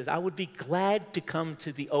immediately, says, I would be glad to come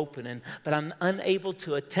to the opening, but I'm unable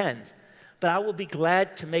to attend. But I will be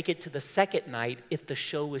glad to make it to the second night if the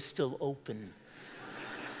show is still open.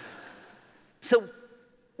 So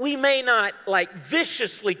we may not like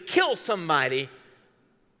viciously kill somebody,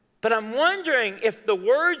 but I'm wondering if the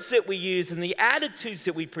words that we use and the attitudes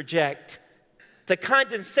that we project, the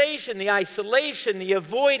condensation, the isolation, the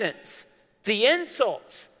avoidance, the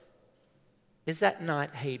insults, is that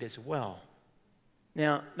not hate as well?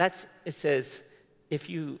 Now, it says, if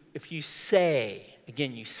you say,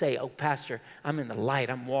 again, you say, oh, Pastor, I'm in the light,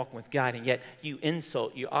 I'm walking with God, and yet you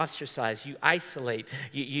insult, you ostracize, you isolate,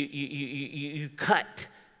 you cut.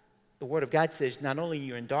 The Word of God says, not only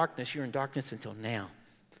you're in darkness until now.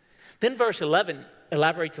 Then verse 11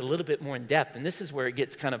 elaborates a little bit more in depth, and this is where it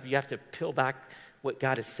gets kind of, you have to peel back what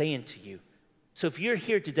God is saying to you. So if you're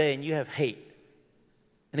here today and you have hate,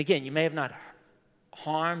 and again, you may have not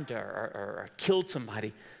harmed or killed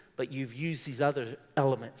somebody, but you've used these other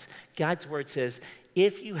elements. God's word says,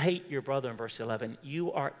 if you hate your brother in verse 11,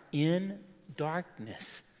 you are in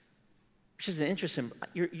darkness, which is an interesting,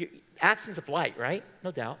 your absence of light, right?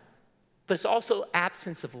 No doubt. But it's also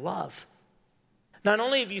absence of love. Not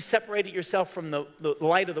only have you separated yourself from the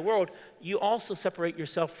light of the world, you also separate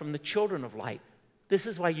yourself from the children of light. This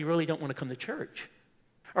is why you really don't want to come to church.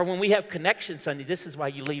 Or when we have connection Sunday, this is why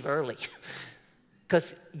you leave early.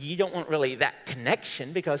 Because you don't want really that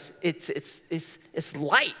connection because it's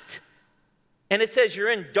light. And it says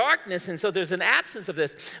you're in darkness, and so there's an absence of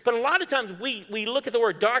this. But a lot of times we look at the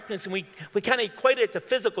word darkness and we kind of equate it to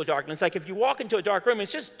physical darkness. Like if you walk into a dark room,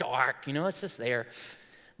 it's just dark, it's just there.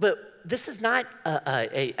 But this is not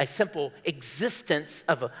a simple existence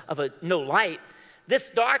of a no light. This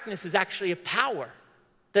darkness is actually a power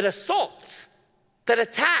that assaults, that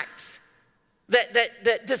attacks,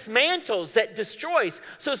 that dismantles, that destroys.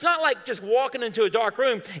 So it's not like just walking into a dark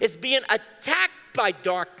room. It's being attacked by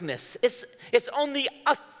darkness. It's on the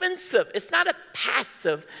offensive. It's not a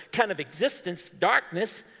passive kind of existence,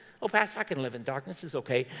 darkness. Oh, Pastor, I can live in darkness. It's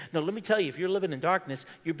okay. No, let me tell you, if you're living in darkness,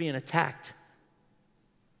 you're being attacked.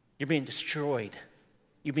 You're being destroyed.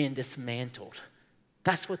 You're being dismantled.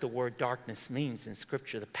 That's what the word darkness means in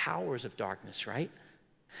Scripture, the powers of darkness, right?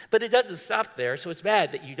 But it doesn't stop there, so it's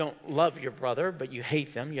bad that you don't love your brother, but you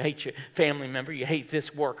hate them. You hate your family member. You hate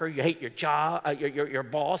this worker. You hate your job, your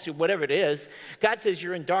boss, whatever it is. God says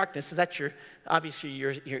you're in darkness, so that's obviously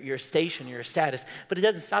your station, your status. But it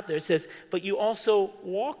doesn't stop there. It says, but you also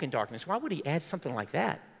walk in darkness. Why would he add something like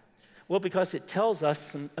that? Well, because it tells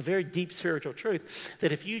us a very deep spiritual truth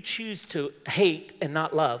that if you choose to hate and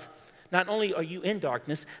not love, not only are you in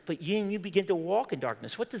darkness, but you begin to walk in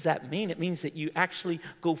darkness. What does that mean? It means that you actually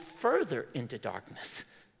go further into darkness.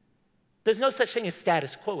 There's no such thing as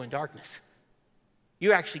status quo in darkness.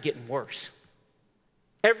 You're actually getting worse.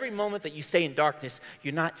 Every moment that you stay in darkness,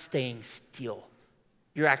 you're not staying still.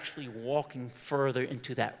 You're actually walking further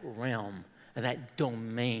into that realm and that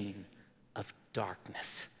domain of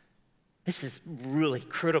darkness. This is really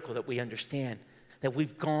critical that we understand that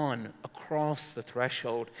we've gone across the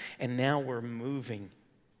threshold and now we're moving.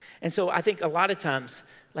 And so I think a lot of times,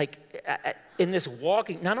 like in this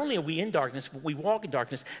walking, not only are we in darkness, but we walk in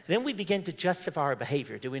darkness, then we begin to justify our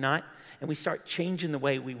behavior, do we not? And we start changing the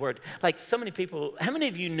way we word. Like so many people, how many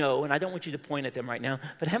of you know, and I don't want you to point at them right now,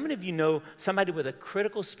 but how many of you know somebody with a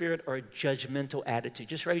critical spirit or a judgmental attitude?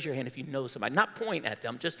 Just raise your hand if you know somebody. Not point at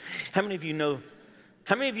them, just how many of you know,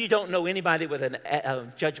 how many of you don't know anybody with a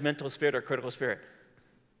judgmental spirit or critical spirit?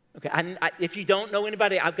 Okay, if you don't know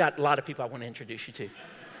anybody, I've got a lot of people I want to introduce you to.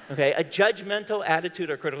 Okay, a judgmental attitude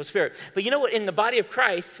or critical spirit. But you know what, in the body of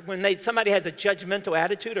Christ, when somebody has a judgmental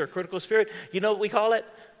attitude or a critical spirit, you know what we call it?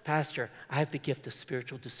 Pastor, I have the gift of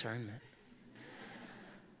spiritual discernment.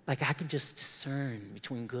 Like I can just discern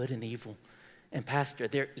between good and evil. And Pastor,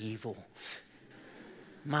 they're evil.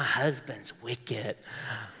 My husband's wicked.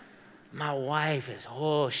 My wife is,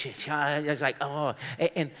 oh, shit. It's like, oh.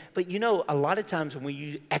 But you know, a lot of times when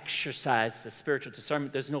we exercise the spiritual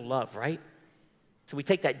discernment, there's no love, right? So we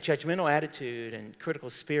take that judgmental attitude and critical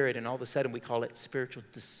spirit, and all of a sudden we call it spiritual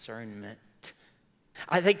discernment.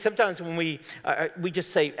 I think sometimes when we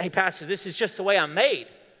just say, hey, Pastor, this is just the way I'm made.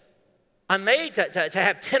 I'm made to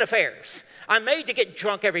have 10 affairs. I'm made to get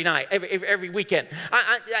drunk every night, every weekend.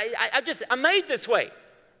 I'm made this way.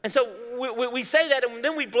 And so we say that, and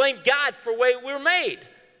then we blame God for the way we're made.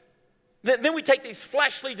 Then we take these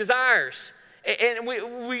fleshly desires, and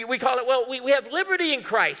we call it, well, we have liberty in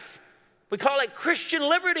Christ. We call it Christian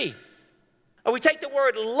liberty. Or we take the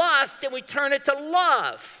word lust and we turn it to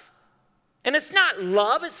love. And it's not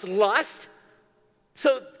love, it's lust.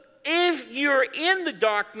 So if you're in the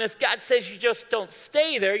darkness, God says you just don't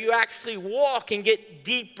stay there. You actually walk and get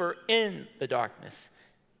deeper in the darkness.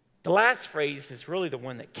 The last phrase is really the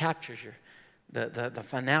one that captures the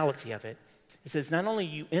finality of it. It says, not only are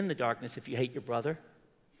you in the darkness if you hate your brother,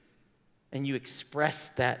 and you express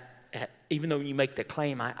that, even though you make the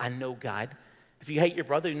claim, I know God. If you hate your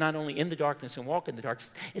brother, you're not only in the darkness and walk in the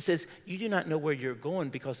darkness. It says, you do not know where you're going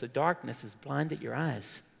because the darkness has blinded your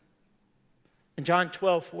eyes. In John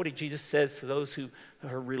 12:40, Jesus says to those who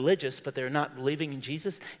are religious, but they're not believing in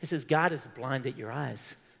Jesus, it says, God has blinded your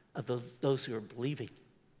eyes of those who are believing.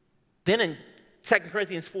 Then in 2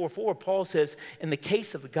 Corinthians 4:4, Paul says, in the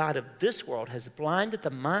case of the God of this world has blinded the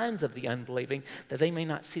minds of the unbelieving that they may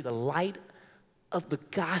not see the light of the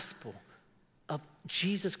gospel of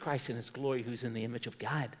Jesus Christ in his glory, who's in the image of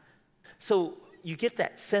God. So you get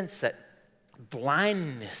that sense that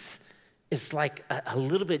blindness is like a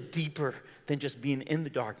little bit deeper than just being in the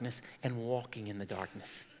darkness and walking in the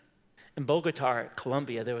darkness. In Bogota,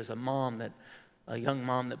 Colombia, there was a young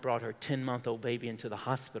mom that brought her 10-month-old baby into the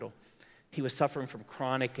hospital. He was suffering from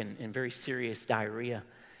chronic and very serious diarrhea.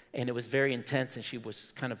 And it was very intense, and she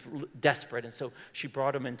was kind of desperate. And so she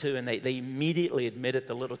brought him into, and they immediately admitted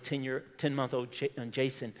the little 10-month-old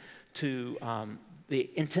Jason to the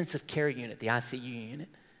intensive care unit, the ICU unit.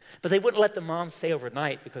 But they wouldn't let the mom stay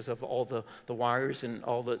overnight because of all the wires and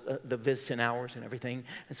all the visiting hours and everything.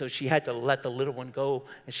 And so she had to let the little one go,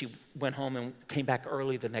 and she went home and came back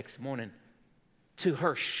early the next morning. To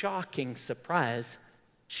her shocking surprise,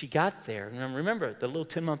 she got there. And remember, the little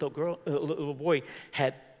 10-month-old little boy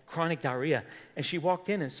had chronic diarrhea, and she walked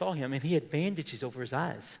in and saw him, and he had bandages over his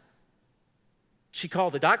eyes. She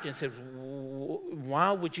called the doctor and said,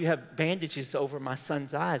 why would you have bandages over my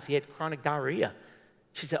son's eyes? He had chronic diarrhea.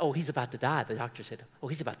 She said, oh, he's about to die. The doctor said, oh,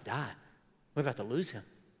 he's about to die. We're about to lose him.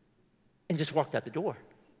 And just walked out the door.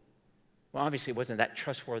 Well, obviously it wasn't that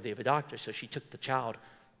trustworthy of a doctor, so she took the child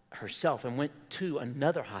herself and went to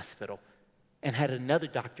another hospital and had another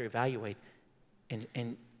doctor evaluate,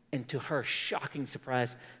 and to her shocking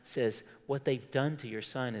surprise says, what they've done to your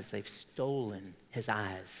son is they've stolen his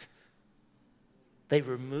eyes. They've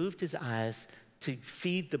removed his eyes to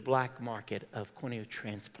feed the black market of corneal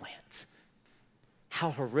transplants.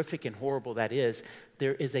 How horrific and horrible that is.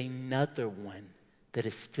 There is another one that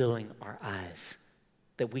is stealing our eyes,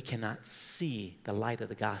 that we cannot see the light of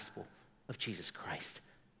the gospel of Jesus Christ.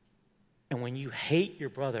 And when you hate your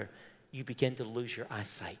brother, you begin to lose your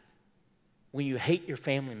eyesight. When you hate your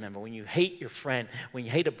family member, when you hate your friend, when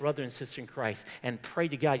you hate a brother and sister in Christ, and pray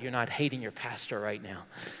to God you're not hating your pastor right now.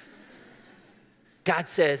 God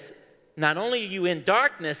says, not only are you in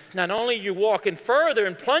darkness, not only are you walking further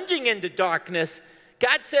and plunging into darkness,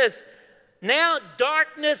 God says, now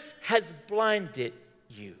darkness has blinded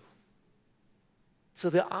you. So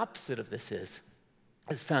the opposite of this is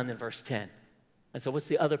found in verse 10. And so what's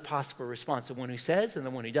the other possible response? The one who says and the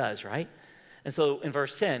one who does, right? And so in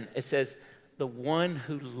verse 10, it says, the one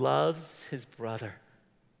who loves his brother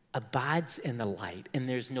abides in the light, and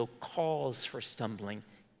there's no cause for stumbling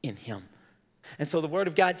in him. And so the Word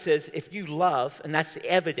of God says, if you love, and that's the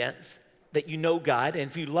evidence that you know God, and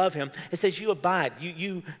if you love him, it says you abide,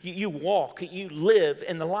 you walk, you live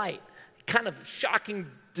in the light. Kind of shocking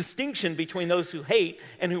distinction between those who hate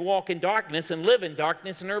and who walk in darkness and live in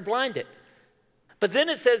darkness and are blinded. But then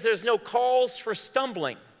it says there's no cause for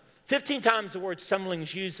stumbling. 15 times the word stumbling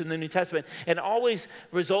is used in the New Testament, and always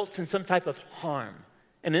results in some type of harm.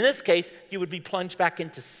 And in this case, you would be plunged back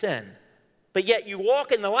into sin. But yet you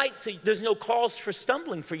walk in the light, so there's no cause for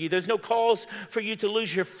stumbling for you. There's no cause for you to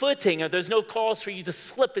lose your footing, or there's no cause for you to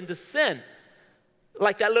slip into sin.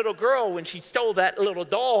 Like that little girl when she stole that little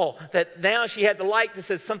doll, that now she had the light that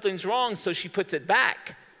says something's wrong, so she puts it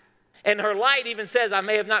back. And her light even says, I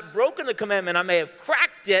may have not broken the commandment, I may have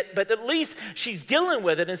cracked it, but at least she's dealing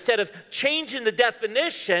with it instead of changing the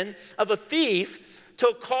definition of a thief to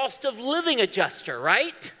a cost of living adjuster,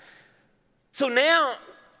 right? So now,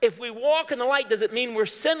 if we walk in the light, does it mean we're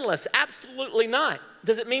sinless? Absolutely not.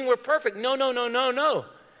 Does it mean we're perfect? No, no, no, no, no.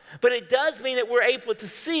 But it does mean that we're able to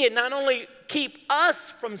see and not only keep us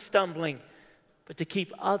from stumbling, but to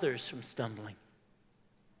keep others from stumbling.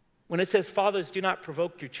 When it says, fathers, do not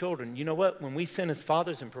provoke your children, you know what? When we sin as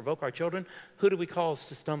fathers and provoke our children, who do we cause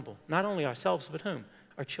to stumble? Not only ourselves, but whom?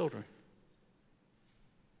 Our children.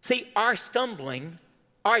 See, our stumbling,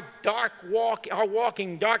 our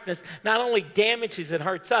walking darkness, not only damages and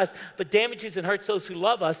hurts us, but damages and hurts those who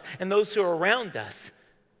love us and those who are around us.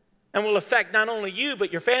 And will affect not only you,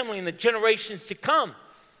 but your family and the generations to come.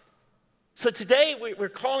 So today, we're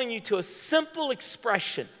calling you to a simple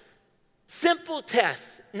expression, simple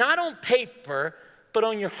test, not on paper, but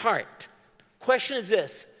on your heart. Question is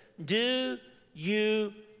this: do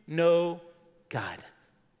you know God?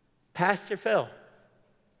 Pass or fail.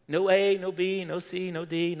 No A, no B, no C, no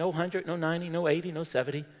D, no 100, no 90, no 80, no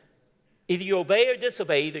 70. Either you obey or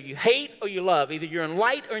disobey. Either you hate or you love. Either you're in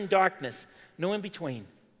light or in darkness. No in between.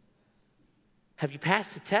 Have you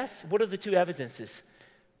passed the test? What are the two evidences?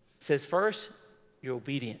 It says first, your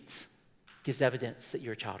obedience gives evidence that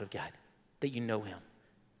you're a child of God, that you know him.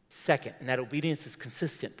 Second, and that obedience is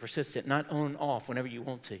consistent, persistent, not on, off, whenever you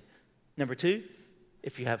want to. Number two,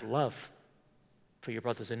 if you have love for your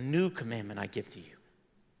brothers, a new commandment I give to you,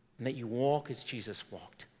 and that you walk as Jesus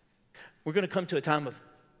walked. We're going to come to a time of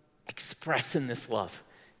expressing this love.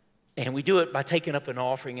 And we do it by taking up an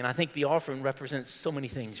offering, and I think the offering represents so many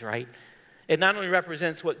things, right? It not only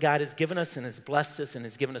represents what God has given us and has blessed us and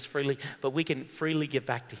has given us freely, but we can freely give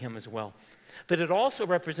back to him as well. But it also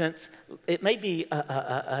represents, it may be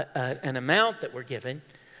an amount that we're given,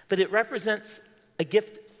 but it represents a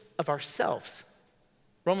gift of ourselves.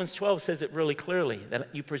 Romans 12 says it really clearly,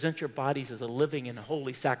 that you present your bodies as a living and a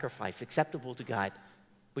holy sacrifice, acceptable to God,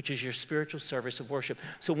 which is your spiritual service of worship.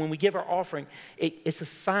 So when we give our offering, it's a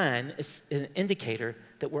sign, it's an indicator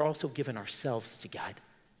that we're also giving ourselves to God.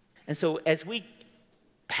 And so as we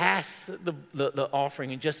pass the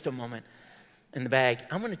offering in just a moment in the bag,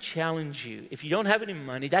 I'm going to challenge you. If you don't have any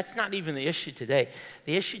money, that's not even the issue today.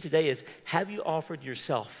 The issue today is, have you offered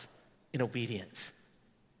yourself in obedience?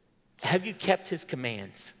 Have you kept his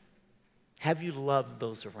commands? Have you loved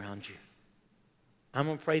those around you? I'm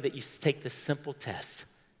going to pray that you take this simple test.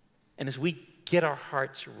 And as we get our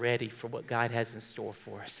hearts ready for what God has in store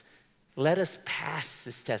for us, let us pass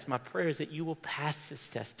this test. My prayer is that you will pass this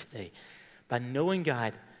test today by knowing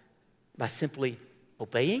God, by simply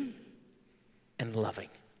obeying and loving.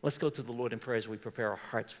 Let's go to the Lord in prayer as we prepare our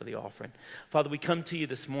hearts for the offering. Father, we come to you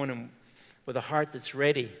this morning with a heart that's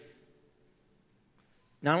ready,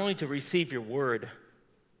 not only to receive your word,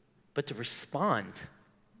 but to respond.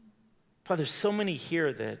 Father, there's so many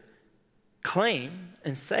here that claim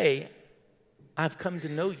and say, I've come to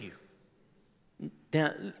know you.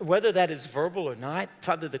 Now, whether that is verbal or not,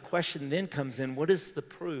 Father, the question then comes in, what is the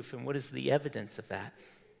proof and what is the evidence of that?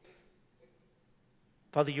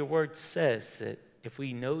 Father, your word says that if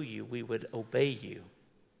we know you, we would obey you,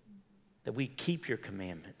 that we keep your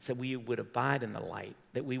commandments, that we would abide in the light,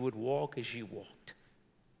 that we would walk as you walked.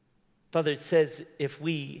 Father, it says if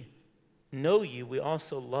we know you, we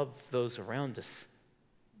also love those around us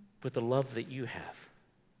with the love that you have.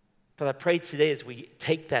 Father, I pray today as we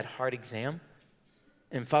take that heart exam,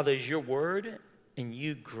 and Father, as your word and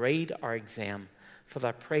you grade our exam, Father,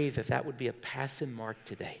 I pray that that would be a passing mark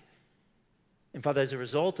today. And Father, as a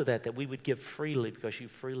result of that, that we would give freely because you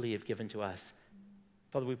freely have given to us.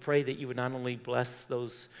 Father, we pray that you would not only bless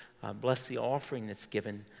those, bless the offering that's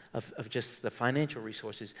given of just the financial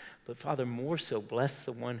resources, but Father, more so bless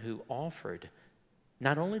the one who offered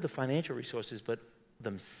not only the financial resources, but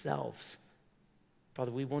themselves.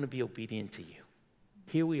 Father, we want to be obedient to you.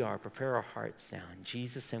 Here we are. Prepare our hearts now. In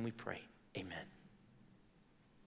Jesus' name we pray. Amen.